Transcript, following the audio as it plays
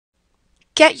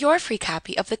Get your free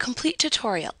copy of the complete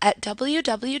tutorial at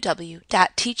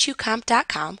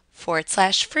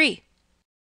www.teachucomp.com/free.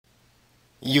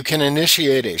 You can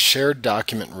initiate a shared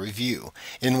document review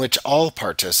in which all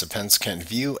participants can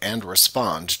view and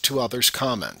respond to others'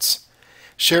 comments.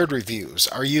 Shared reviews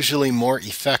are usually more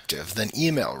effective than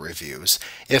email reviews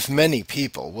if many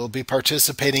people will be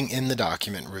participating in the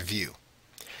document review.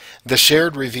 The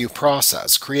shared review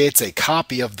process creates a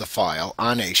copy of the file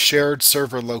on a shared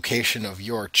server location of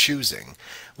your choosing,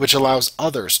 which allows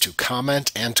others to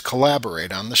comment and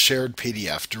collaborate on the shared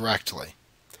PDF directly.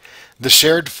 The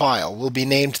shared file will be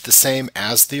named the same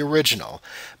as the original,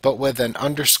 but with an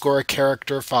underscore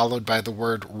character followed by the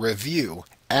word review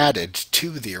added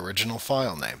to the original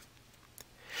file name.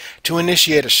 To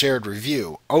initiate a shared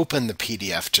review, open the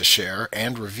PDF to share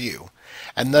and review,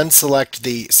 and then select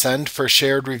the Send for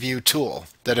Shared Review tool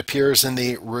that appears in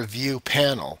the Review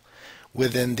panel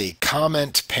within the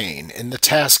Comment pane in the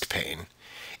Task pane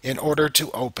in order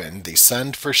to open the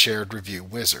Send for Shared Review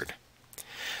wizard.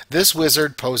 This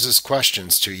wizard poses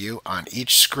questions to you on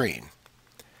each screen.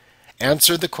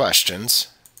 Answer the questions,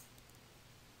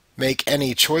 make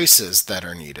any choices that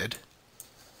are needed,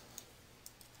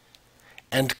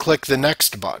 and click the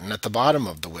Next button at the bottom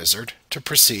of the wizard to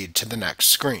proceed to the next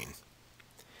screen.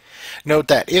 Note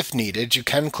that if needed, you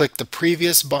can click the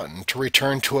previous button to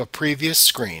return to a previous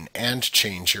screen and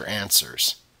change your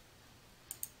answers.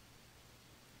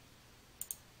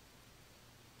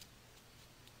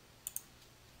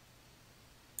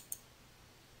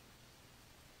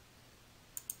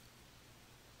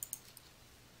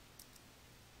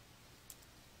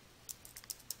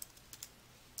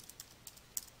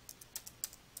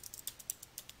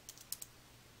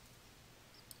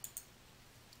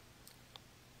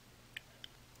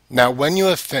 Now when you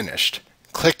have finished,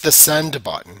 click the Send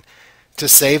button to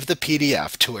save the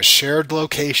PDF to a shared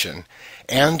location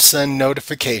and send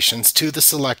notifications to the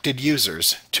selected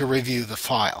users to review the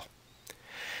file.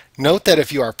 Note that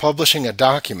if you are publishing a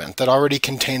document that already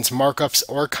contains markups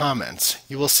or comments,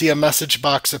 you will see a message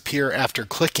box appear after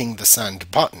clicking the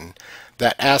Send button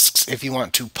that asks if you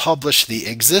want to publish the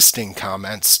existing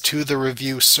comments to the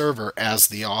review server as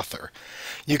the author.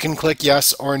 You can click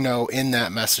yes or no in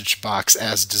that message box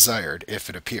as desired if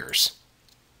it appears.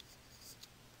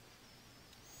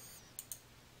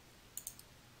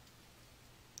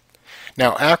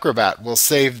 Now Acrobat will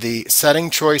save the setting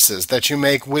choices that you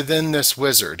make within this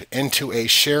wizard into a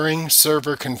sharing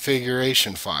server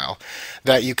configuration file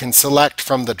that you can select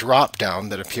from the drop-down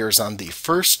that appears on the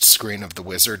first screen of the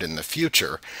wizard in the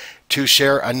future to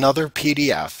share another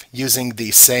PDF using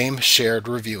the same shared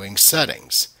reviewing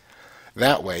settings.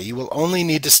 That way, you will only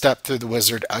need to step through the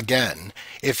wizard again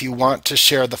if you want to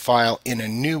share the file in a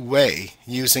new way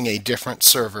using a different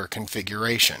server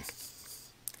configuration.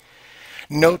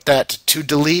 Note that to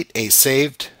delete a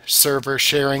saved server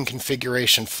sharing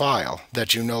configuration file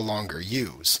that you no longer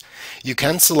use, you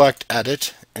can select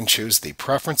Edit and choose the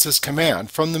Preferences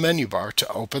command from the menu bar to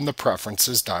open the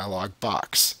Preferences dialog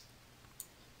box.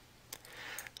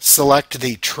 Select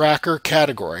the Tracker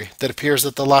category that appears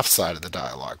at the left side of the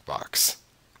dialog box.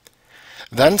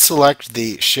 Then select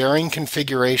the Sharing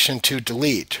Configuration to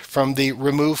Delete from the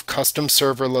Remove Custom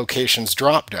Server Locations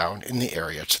drop-down in the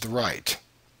area to the right.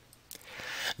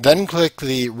 Then click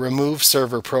the Remove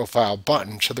Server Profile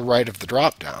button to the right of the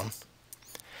drop-down,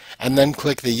 and then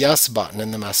click the Yes button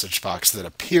in the message box that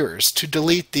appears to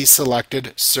delete the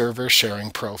selected server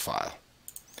sharing profile.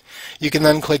 You can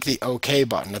then click the OK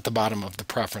button at the bottom of the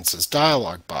Preferences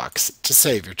dialog box to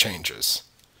save your changes.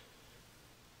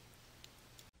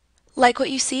 Like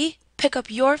what you see? Pick up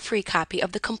your free copy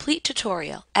of the complete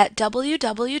tutorial at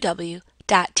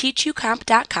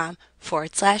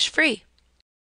www.teachucomp.com/free.